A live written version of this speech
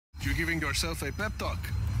giving yourself a pep talk?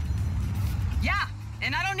 Yeah,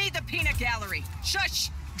 and I don't need the peanut gallery. Shush!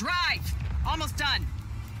 Drive! Almost done.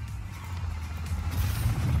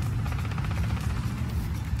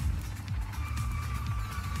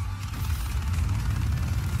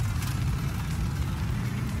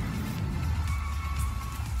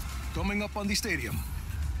 Coming up on the stadium.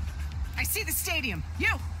 I see the stadium. You,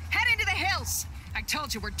 head into the hills. I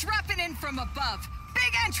told you we're dropping in from above.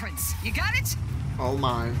 Big entrance. You got it? Oh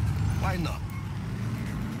my. Why not?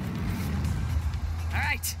 All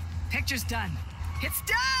right, picture's done. It's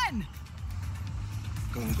done!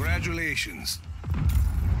 Congratulations.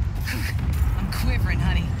 I'm quivering,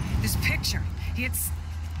 honey. This picture, it's...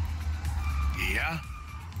 Yeah?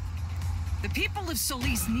 The people of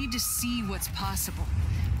Solis need to see what's possible.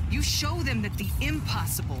 You show them that the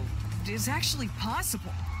impossible is actually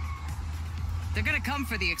possible. They're gonna come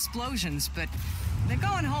for the explosions, but they're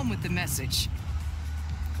going home with the message.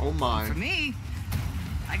 Oh my. For me,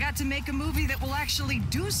 I got to make a movie that will actually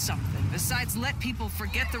do something besides let people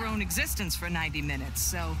forget their own existence for 90 minutes,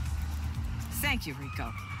 so... Thank you,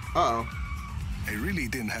 Rico. Uh-oh. I really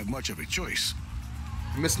didn't have much of a choice.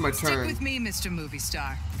 I missed my Stick turn. with me, Mr. Movie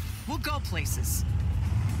Star. We'll go places.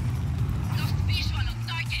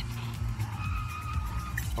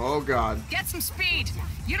 Oh god. Get some speed.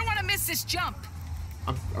 You don't want to miss this jump.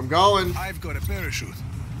 I'm going. I've got a parachute.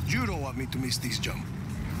 You don't want me to miss this jump.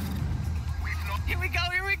 Here we go,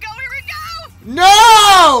 here we go, here we go!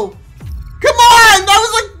 No! Come on! That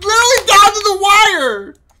was like literally down to the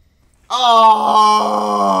wire!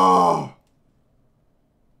 Oh!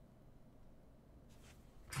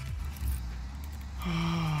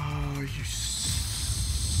 Oh, you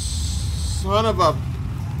son of a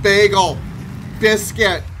bagel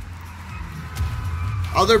biscuit.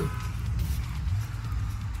 Other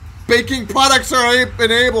baking products are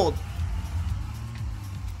enabled.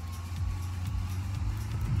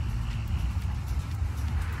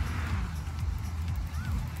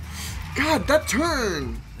 God, that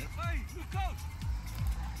turn.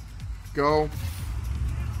 Go.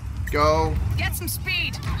 Go. Get some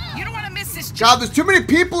speed. You don't want to miss this jump. God, there's too many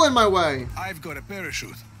people in my way. I've got a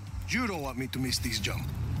parachute. You don't want me to miss this jump.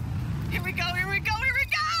 Here we go, here we go, here we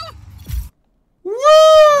go!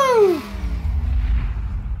 Woo!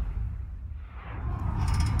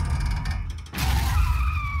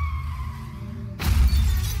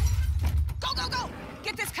 Go, go, go!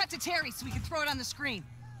 Get this cut to Terry so we can throw it on the screen.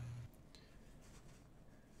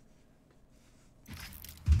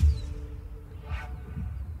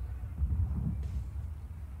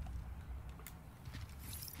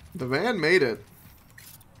 The van made it.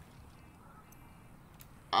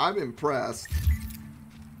 I'm impressed.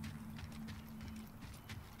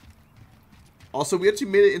 Also, we actually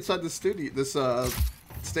made it inside the studio, this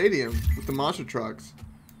stadium with the monster trucks.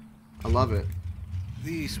 I love it.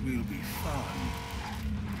 This will be fun.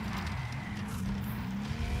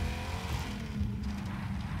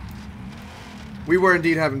 We were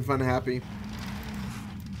indeed having fun, Happy.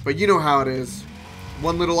 But you know how it is.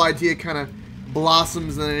 One little idea kind of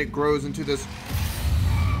blossoms and then it grows into this.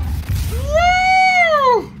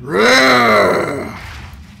 Woo!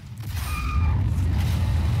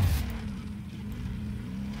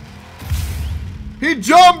 He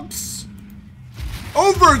jumps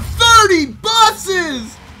over 30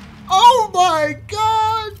 buses. Oh my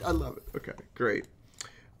god! I love it. Okay, great.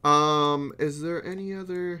 Is there any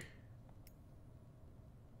other?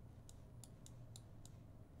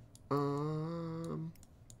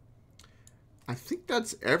 I think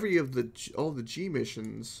that's all the G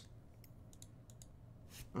missions.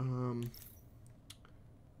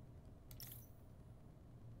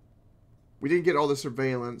 We didn't get all the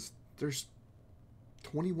surveillance. There's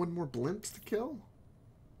 21 more blimps to kill?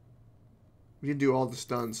 We didn't do all the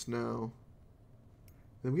stunts, no.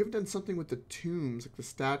 Then we haven't done something with the tombs, like the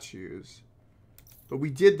statues. But we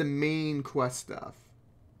did the main quest stuff.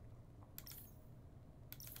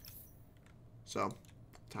 So,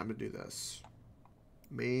 time to do this.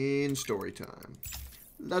 Main story time.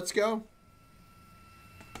 Let's go.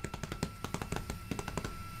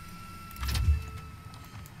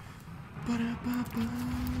 Ba-da-ba-ba.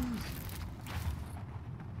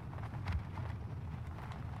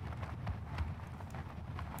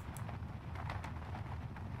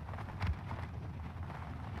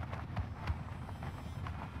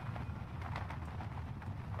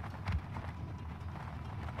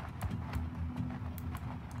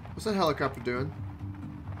 What's that helicopter doing?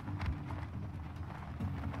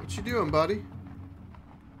 What you doing, buddy?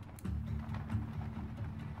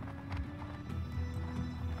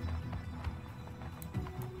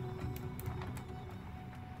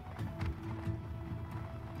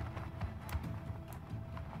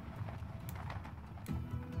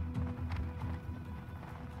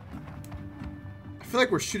 feel like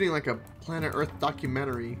we're shooting like a Planet Earth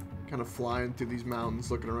documentary, kind of flying through these mountains,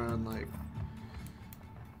 looking around like.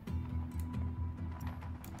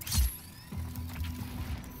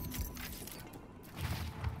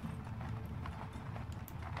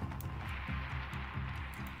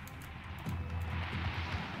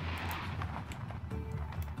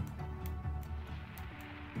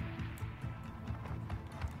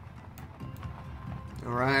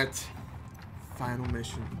 All right, final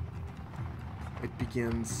mission. It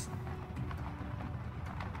begins.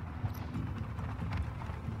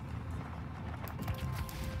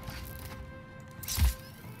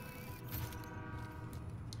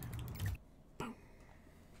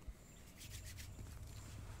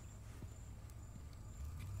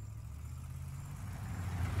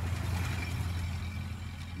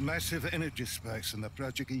 Massive energy spikes in the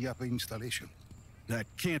Project Iapa installation. That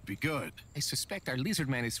can't be good. I suspect our lizard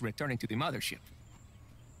man is returning to the mothership.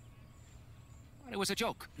 It was a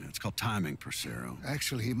joke. Yeah, it's called timing, Persero.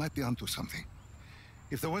 Actually, he might be onto something.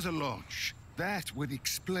 If there was a launch, that would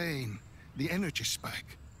explain the energy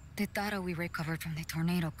spike. The data we recovered from the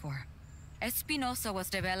tornado core. Espinosa was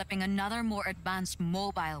developing another more advanced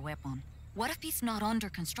mobile weapon. What if he's not under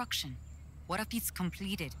construction? What if he's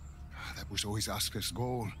completed? That was always Oscar's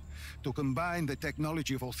goal, to combine the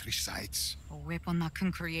technology of all three sites. A weapon that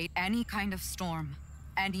can create any kind of storm,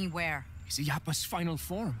 anywhere. It's Iapa's final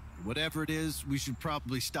form. Whatever it is, we should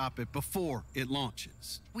probably stop it before it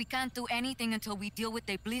launches. We can't do anything until we deal with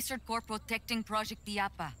the Blizzard Core protecting Project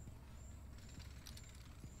Iapa.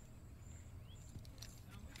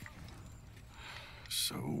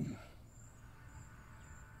 So...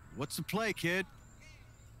 what's the play, kid?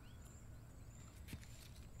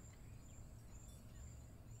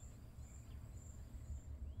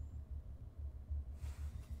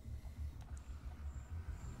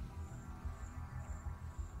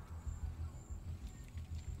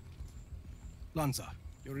 Lanza,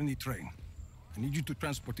 you're in the train. I need you to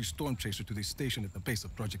transport the storm chaser to the station at the base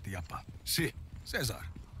of Project Iapa. Si. Cesar,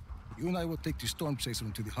 you and I will take the storm chaser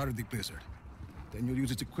into the heart of the blizzard. Then you'll use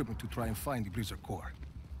its equipment to try and find the blizzard core.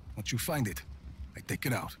 Once you find it, I take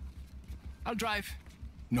it out. I'll drive.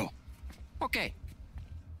 No. Okay.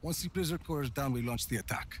 Once the blizzard core is down, we launch the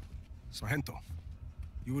attack. Sargento,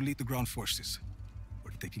 you will lead the ground forces.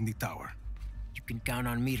 We're taking the tower. You can count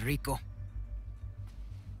on me, Rico.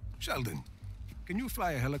 Sheldon, can you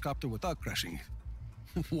fly a helicopter without crashing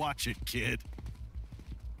it? Watch it, kid.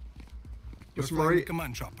 You're What's flying the Marie?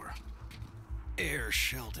 command chopper. Air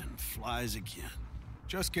Sheldon flies again.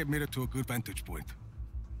 Just get Mira to a good vantage point.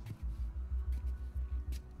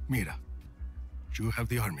 Mira, you have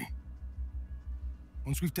the army.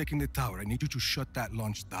 Once we've taken the tower, I need you to shut that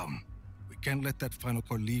launch down. We can't let that final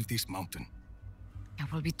core leave this mountain.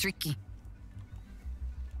 That will be tricky.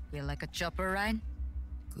 Feel like a chopper ride?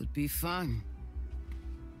 Could be fun.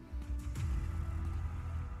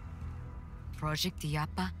 Project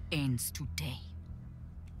Iapa ends today.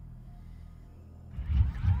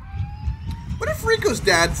 What if Rico's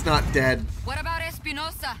dad's not dead? What about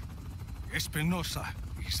Espinosa? Espinosa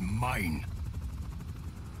is mine.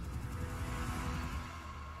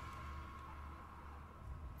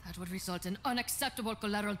 That would result in unacceptable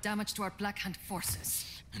collateral damage to our Black Hand forces.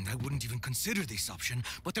 And I wouldn't even consider this option,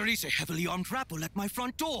 but there is a heavily armed rabble at my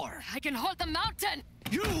front door. I can hold the mountain!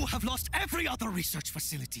 You have lost every other research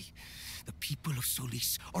facility. The people of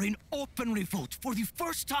Solis are in open revolt for the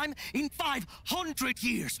first time in 500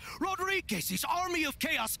 years. Rodriguez's army of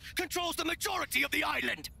chaos controls the majority of the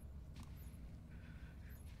island.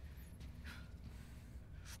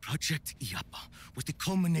 Project Iapa was the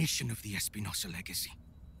culmination of the Espinosa legacy.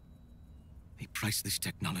 A priceless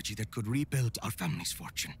technology that could rebuild our family's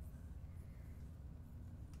fortune.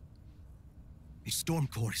 The storm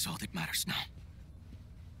core is all that matters now.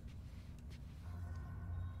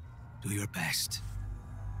 Do your best.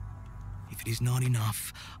 If it is not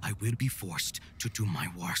enough, I will be forced to do my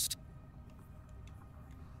worst.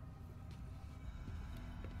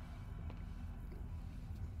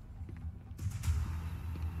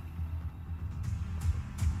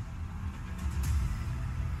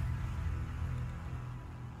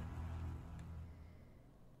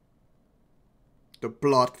 The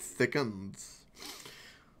plot thickens.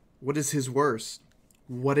 What is his worst?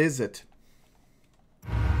 What is it?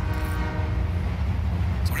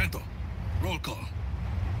 Sargento, roll call.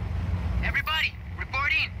 Everybody,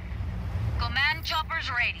 report in. Command choppers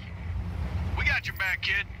ready. We got your back,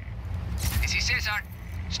 kid. This is Cesar.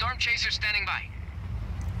 Storm Chaser standing by.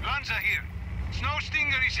 Lanza here. Snow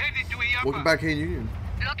Stinger is headed to Iapa. Welcome back, Hey Union.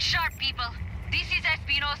 Look sharp, people. This is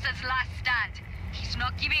Espinosa's last stand. He's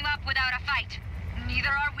not giving up without a fight. Neither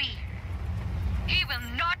are we. He will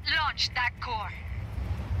not launch that core.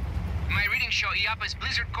 My readings show IAPA's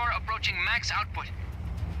Blizzard core approaching max output.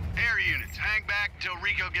 Air units, hang back till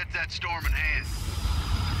Rico gets that storm in hand.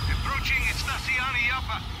 Approaching Estación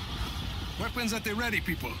IAPA. Weapons at the ready,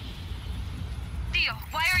 people. Dio,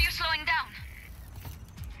 why are you slowing down?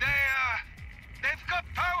 They've got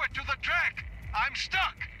power to the track. I'm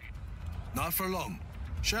stuck. Not for long.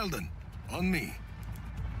 Sheldon, on me.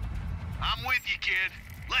 I'm with you, kid.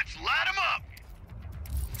 Let's light 'em up.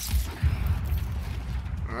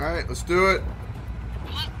 Alright, let's do it.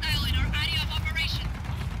 Hostile in our area of operation.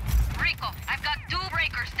 Rico, I've got 2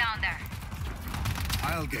 breakers down there.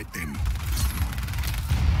 I'll get them.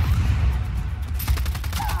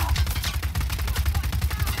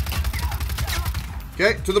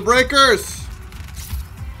 Okay, to the breakers.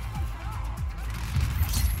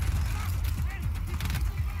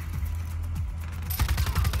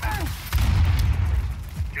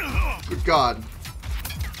 Good God.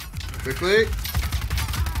 Quickly.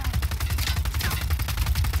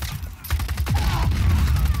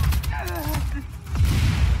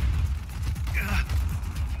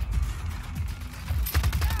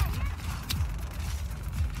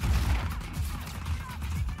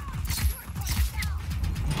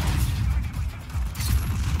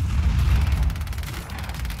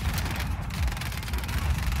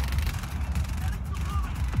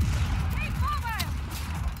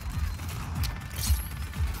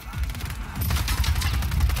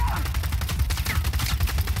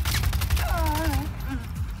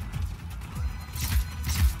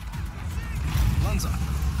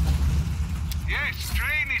 Yes,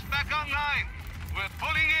 train is back online. We're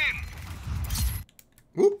pulling in.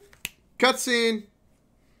 Whoop. Cutscene.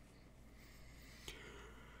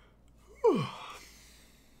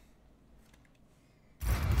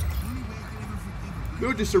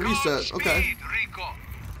 Ooh, just a reset. Okay. Speed, Rico.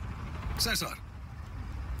 Cesar,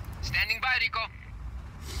 Standing by, Rico.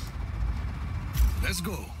 let's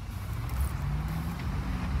go.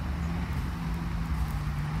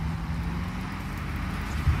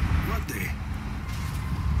 What the?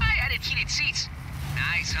 I added heated seats.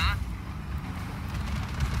 Nice, huh?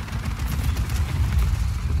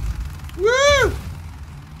 Woo!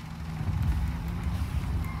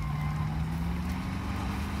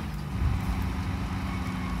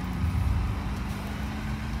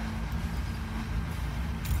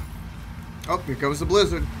 Oh, here comes the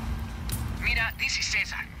blizzard. Mira, this is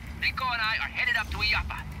Cesar. Rico and I are headed up to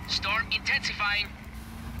IAPA. Storm intensifying.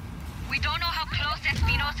 We don't know how close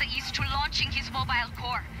Espinosa is to launching his mobile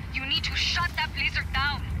core. You need to shut that blizzard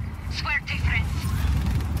down. Suerte, friends.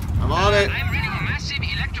 I'm on it. I'm reading massive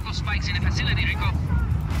electrical spikes in the facility, Rico.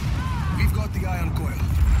 We've got the ion coil.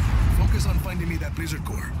 Focus on finding me that blizzard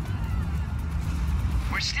core.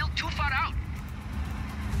 We're still too far out.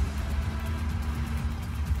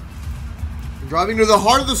 I'm driving to the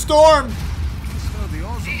heart of the storm. Smell the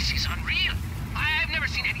ozone. This is unreal. I've never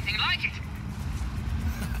seen anything like it.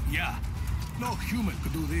 Yeah. No human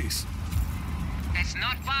could do this. That's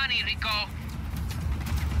not funny, Rico.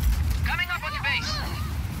 Coming up on the base.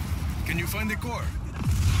 Can you find the core?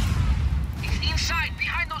 It's inside,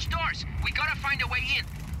 behind those doors. We gotta find a way in.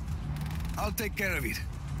 I'll take care of it.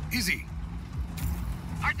 Easy.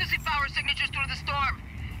 Hard to see power signatures through the storm.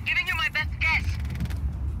 Giving you my best guess.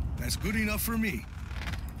 That's good enough for me.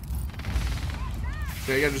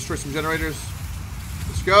 Okay, I gotta destroy some generators.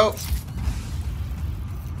 Let's go.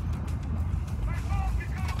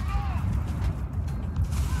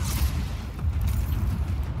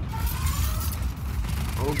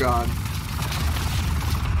 Oh God.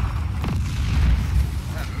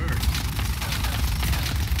 That hurt.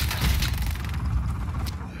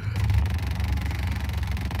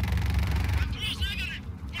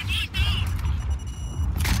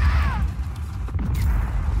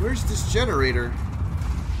 Where's this generator?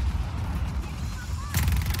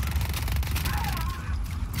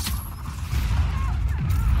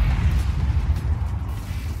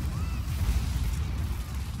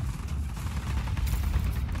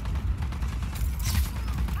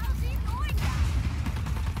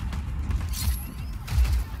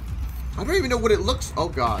 I don't even know what it looks. Oh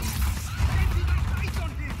God.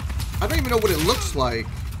 I don't even know what it looks like.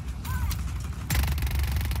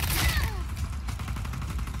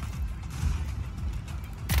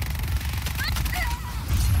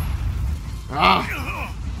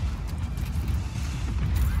 Ah.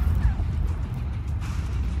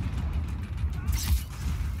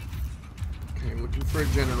 Okay, I'm looking for a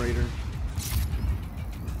generator.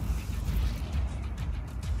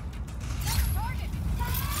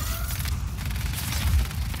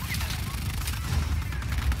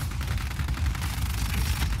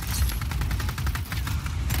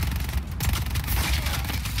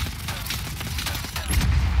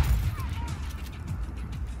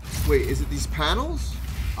 Wait, is it these panels?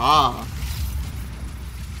 Ah.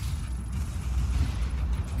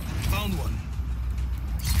 Found one.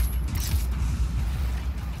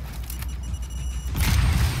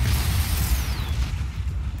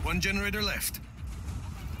 One generator left.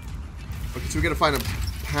 Okay, so we gotta find a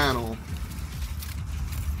panel.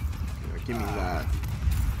 Yeah, give me that.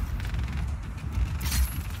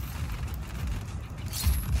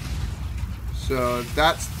 So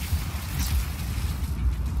that's...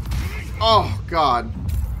 Oh, God.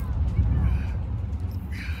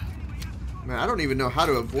 Man, I don't even know how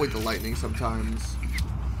to avoid the lightning sometimes.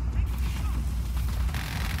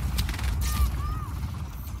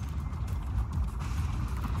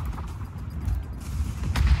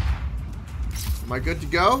 Am I good to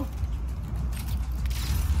go?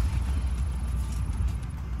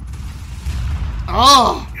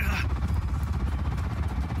 Oh!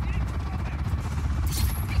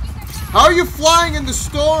 How are you flying in the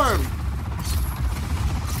storm?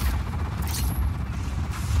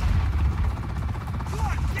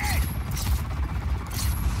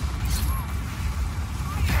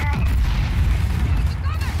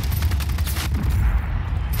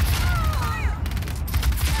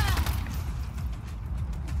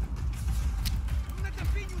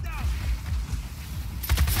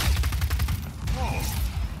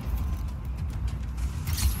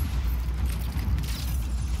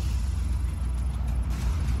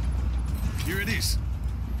 Here it is.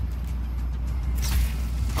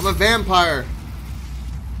 I'm a vampire.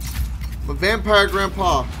 I'm a vampire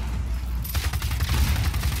grandpa.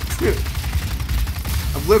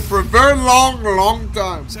 I've lived for a very long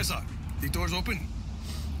time. Cesar, the door's open.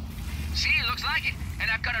 See, it looks like it.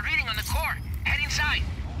 And I've got a reading on the core. Head inside.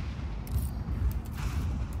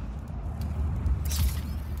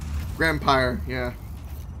 Grandpire, yeah.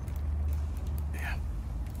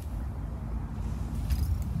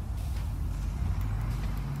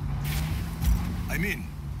 I'm in.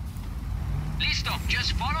 Listo,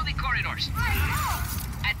 just follow the corridors.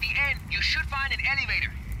 At the end, you should find an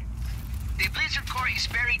elevator. The blizzard core is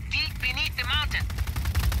buried deep beneath the mountain.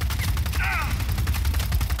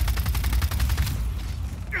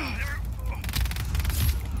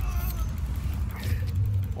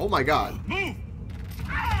 Oh my God. Move!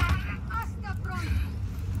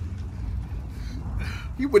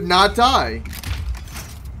 He would not die.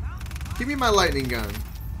 Give me my lightning gun.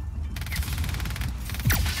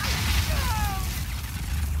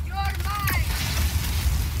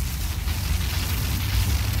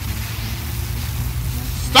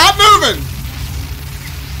 Stop moving!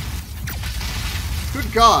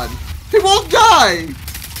 Good God. They won't die!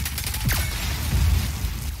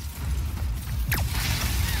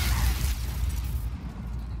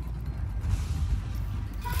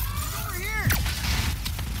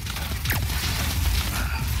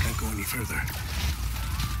 Can't go any further.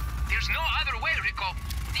 There's no other way, Rico.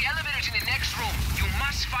 The elevator's in the next room. You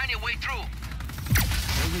must find a way through.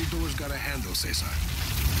 Every door's got a handle, Cesar.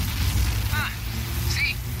 Ah,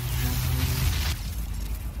 see?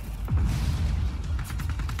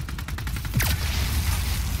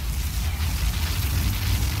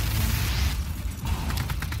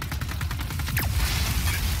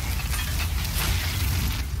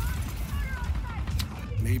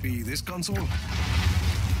 Maybe this console?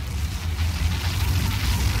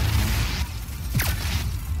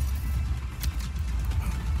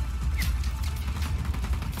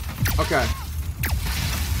 Okay.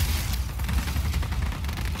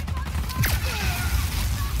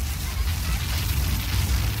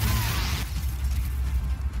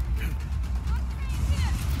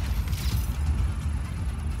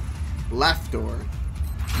 Left door.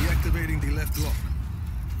 Deactivating the left lock.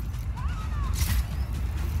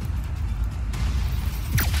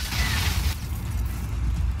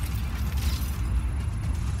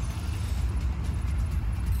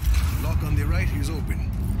 Lock on the right is open.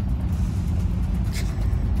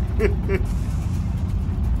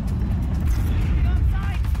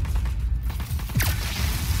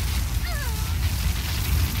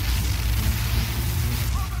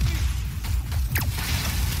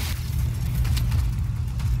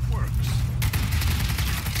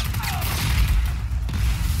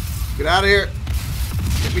 Get out of here.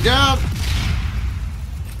 Get me down.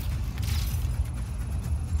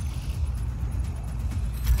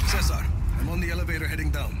 Cesar, I'm on the elevator heading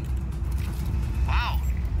down. Wow.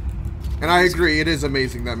 And I agree, it is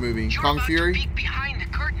amazing, that movie. You're Kong about Fury. to peek behind the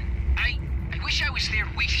curtain. I wish I was there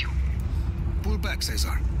with you. Pull back,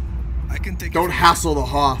 Cesar. I can take Don't it. hassle the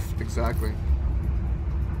Hoff. Exactly.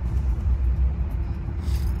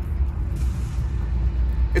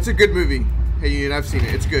 It's a good movie. Hey, Ian, I've seen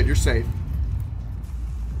it. It's good. You're safe.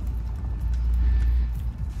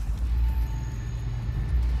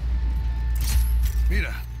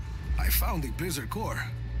 Mira, I found the Blizzard core.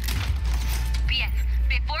 Bien.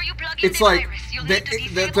 Before you plug in It's the like virus, you'll need to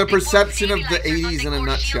disable the core perception of the stabilizers on 80s the in a core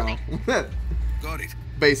nutshell. shielding. Got it.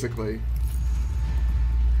 Basically.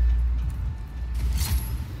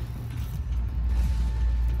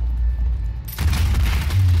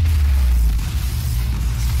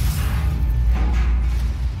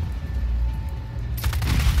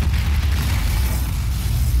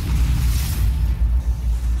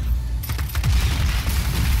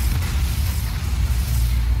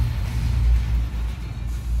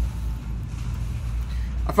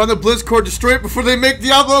 I found the Blizz core, destroy it before they make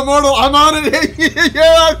Diablo immortal. I'm on it.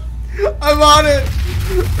 Yeah, I'm on it.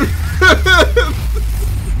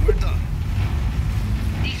 We're done.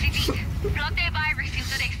 DCT, plug the virus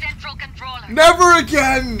into the central controller. Never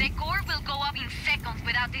again. The core will go up in seconds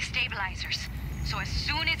without the stabilizers. So as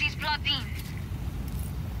soon as he's plugged in,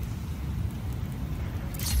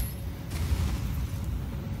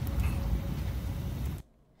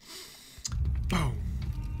 boom.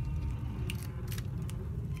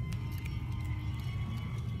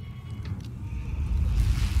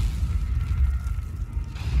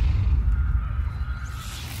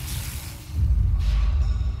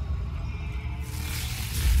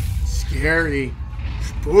 Scary.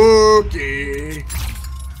 Spooky.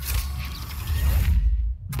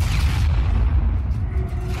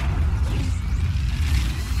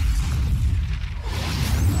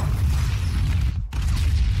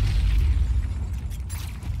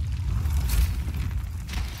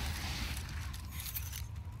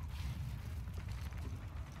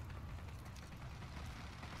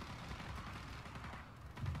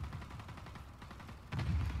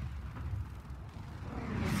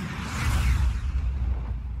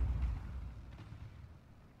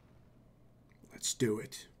 Let's do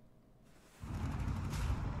it.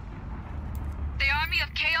 the army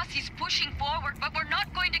of chaos is pushing forward, but we're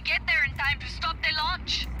not going to get there in time to stop the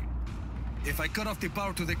launch. If I cut off the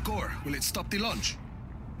power to the core, will it stop the launch?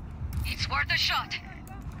 It's worth a shot.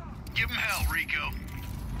 Give him hell, Rico.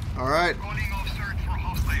 All right. Calling off search for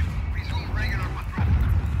hostile. Resume regular patrol.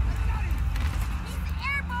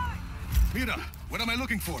 Mira, what am I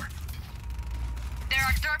looking for? There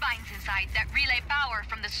are turbines inside that relay power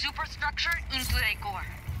from the superstructure into the core.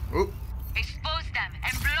 Oop. Expose them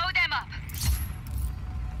and blow them up.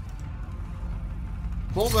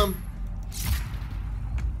 Pull them.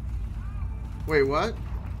 Wait, what?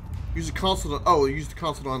 Use the console to... Oh, use the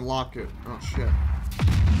console to unlock it. Oh, shit.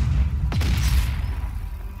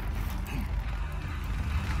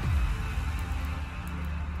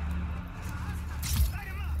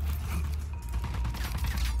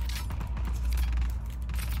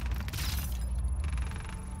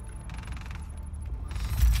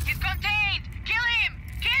 He's contained! Kill him!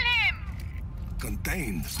 Kill him!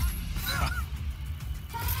 Contained.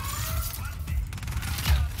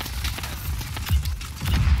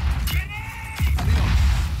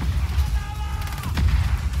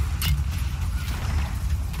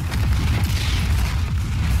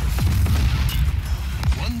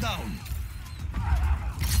 One down.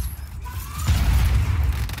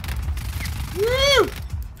 Woo!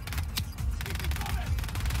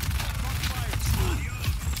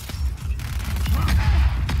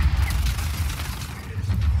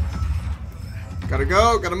 Gotta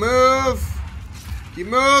go, gotta move. Keep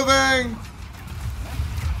moving.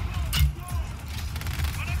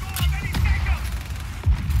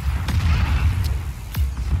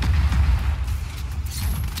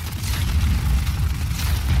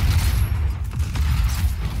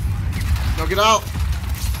 Now get out.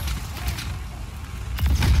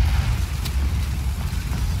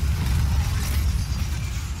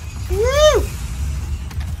 Woo!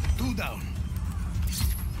 2 down.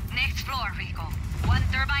 Next floor, Rico. One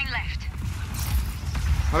turbine left.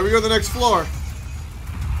 How do we go to the next floor?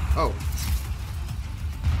 Oh.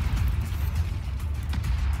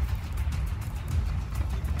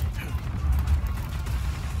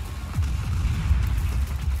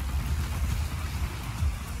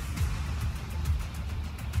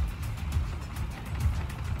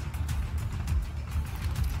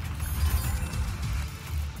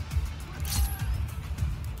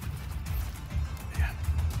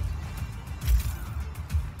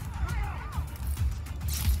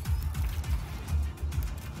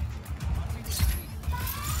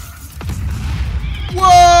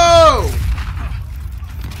 Whoa!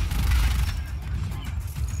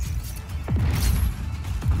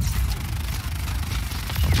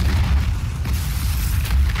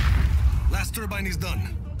 Last turbine is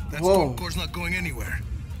done. That Whoa. storm core's not going anywhere.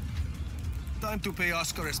 Time to pay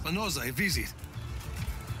Oscar Espinosa a visit.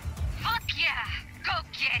 Fuck yeah! Go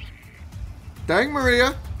get him! Dang,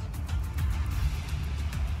 Maria.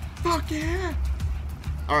 Fuck yeah.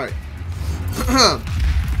 Alright.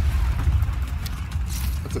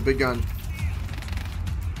 That's a big gun.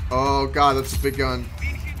 Oh god, that's a big gun.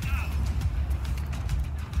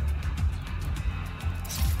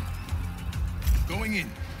 Going in.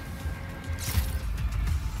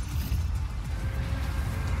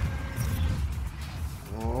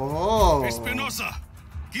 Oh. Espinosa,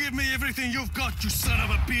 give me everything you've got, you son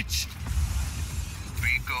of a bitch.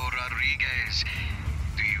 Rico Rodriguez,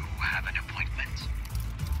 do you have an appointment?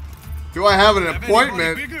 Do I have an Have appointment?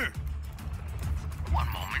 anybody bigger?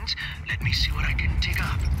 One moment, let me see what I can dig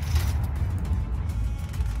up.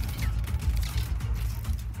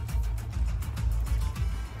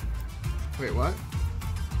 Wait, what?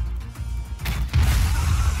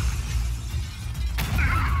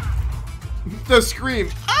 The scream.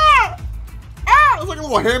 Ah! Ah! It's like a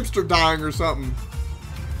little hamster dying or something.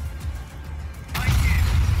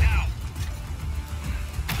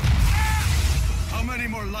 How many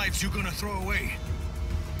more lives you gonna throw away?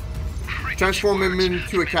 Transform him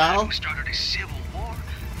into a cow? We started a civil war,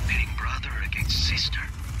 pitting brother against sister.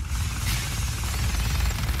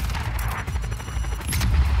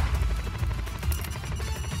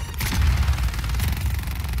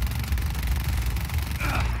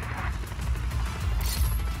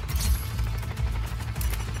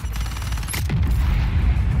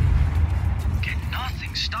 Can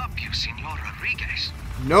nothing stop you, Senor Rodriguez?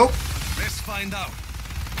 Nope. Let's find out.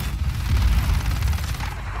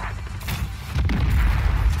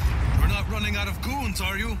 We're not running out of goons,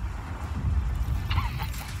 are you?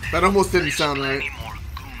 That almost didn't There's sound right. plenty more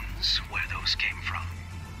goons where those came from.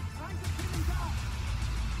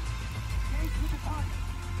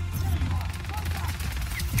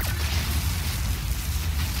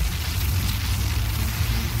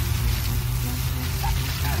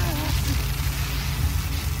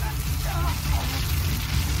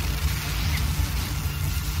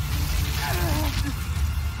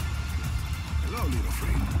 Hello, little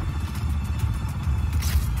friend.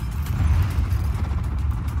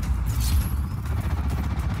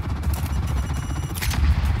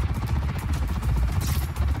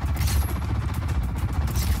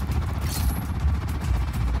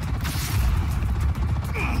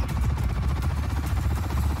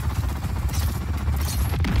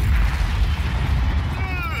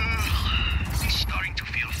 It's starting to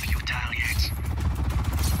feel futile yet.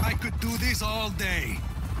 I could do this all day.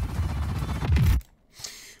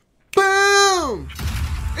 Boom!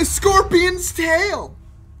 A scorpion's tail!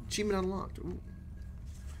 Achievement unlocked. Ooh.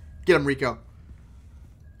 Get him, Rico.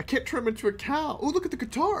 I can't turn him into a cow. Oh, look at the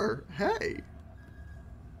guitar. Hey.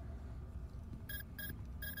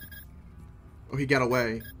 Oh, he got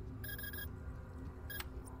away.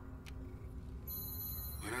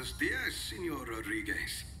 Buenos dias, Senor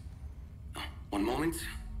Rodriguez. Oh, one moment.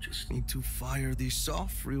 Just need to fire this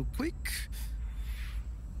off real quick.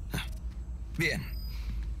 Bien.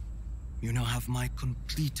 You now have my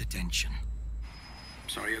complete attention.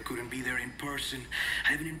 Sorry I couldn't be there in person.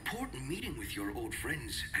 I have an important meeting with your old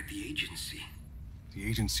friends at the agency. The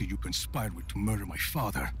agency you conspired with to murder my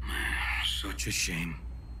father. Such a shame.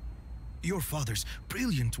 Your father's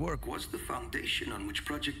brilliant work was the foundation on which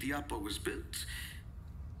Project Diapo was built.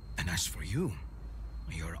 And as for you,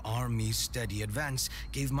 your army's steady advance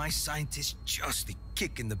gave my scientists just the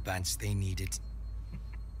kick in the pants they needed.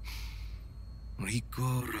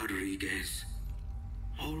 Rico Rodriguez,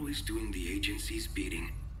 always doing the agency's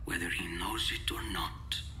bidding, whether he knows it or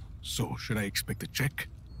not. So, should I expect a check?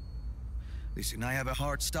 Listen, I have a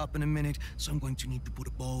hard stop in a minute, so I'm going to need to put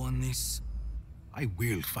a bow on this. I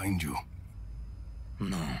will find you.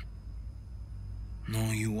 No.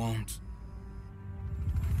 No, you won't.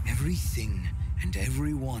 Everything and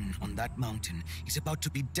everyone on that mountain is about to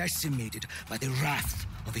be decimated by the wrath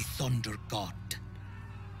of a thunder god.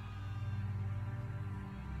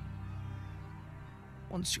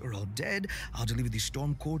 Once you're all dead, I'll deliver the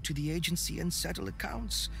storm core to the agency and settle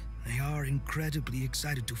accounts. They are incredibly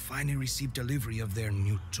excited to finally receive delivery of their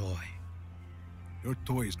new toy. Your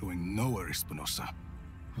toy is going nowhere, Espinosa.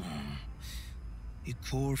 The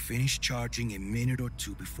core finished charging a minute or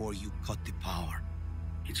two before you cut the power.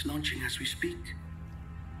 It's launching as we speak.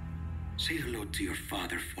 Say hello to your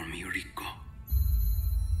father for me, Rico.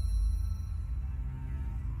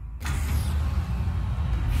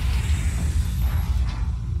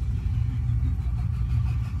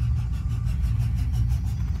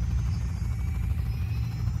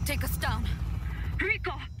 Take us down.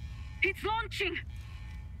 Rico! It's launching!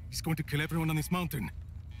 He's going to kill everyone on this mountain.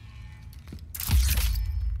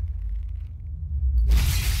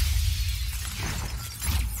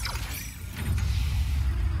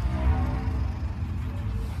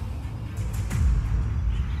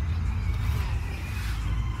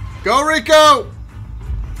 Go, Rico!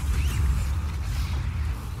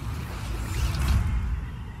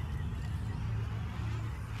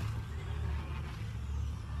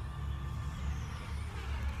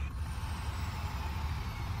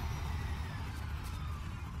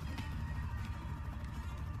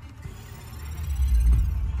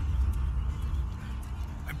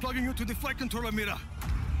 I'm plugging you to the flight controller, Mira.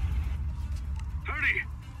 Hurry!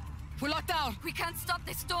 We're locked down. We can't stop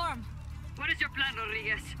the storm. What is your plan,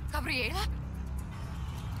 Rodriguez? Gabriela?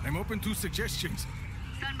 I'm open to suggestions.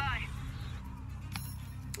 Stand by.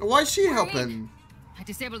 Why is she helping? I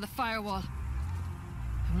disabled the firewall.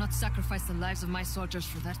 I will not sacrifice the lives of my soldiers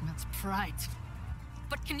for that man's pride.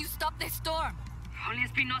 But can you stop this storm? Only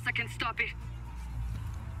Espinosa can stop it.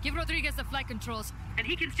 Give Rodriguez the flight controls. And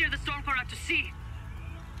he can steer the storm core out to sea.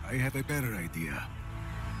 I have a better idea.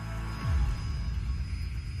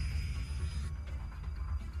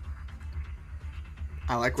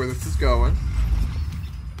 I like where this is going.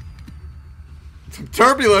 Some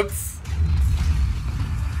turbulence.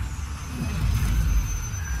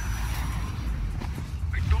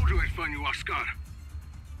 I told you I'd find you, Oscar.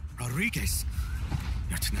 Rodriguez,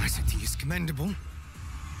 your tenacity is commendable.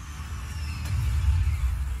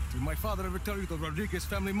 Did my father ever tell you the Rodriguez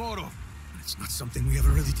family motto? It's not something we ever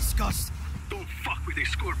really discussed. Don't fuck with a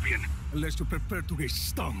scorpion. Unless you're prepared to get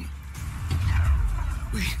stung.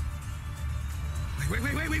 Wait,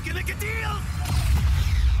 we can make a deal!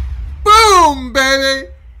 Boom, baby!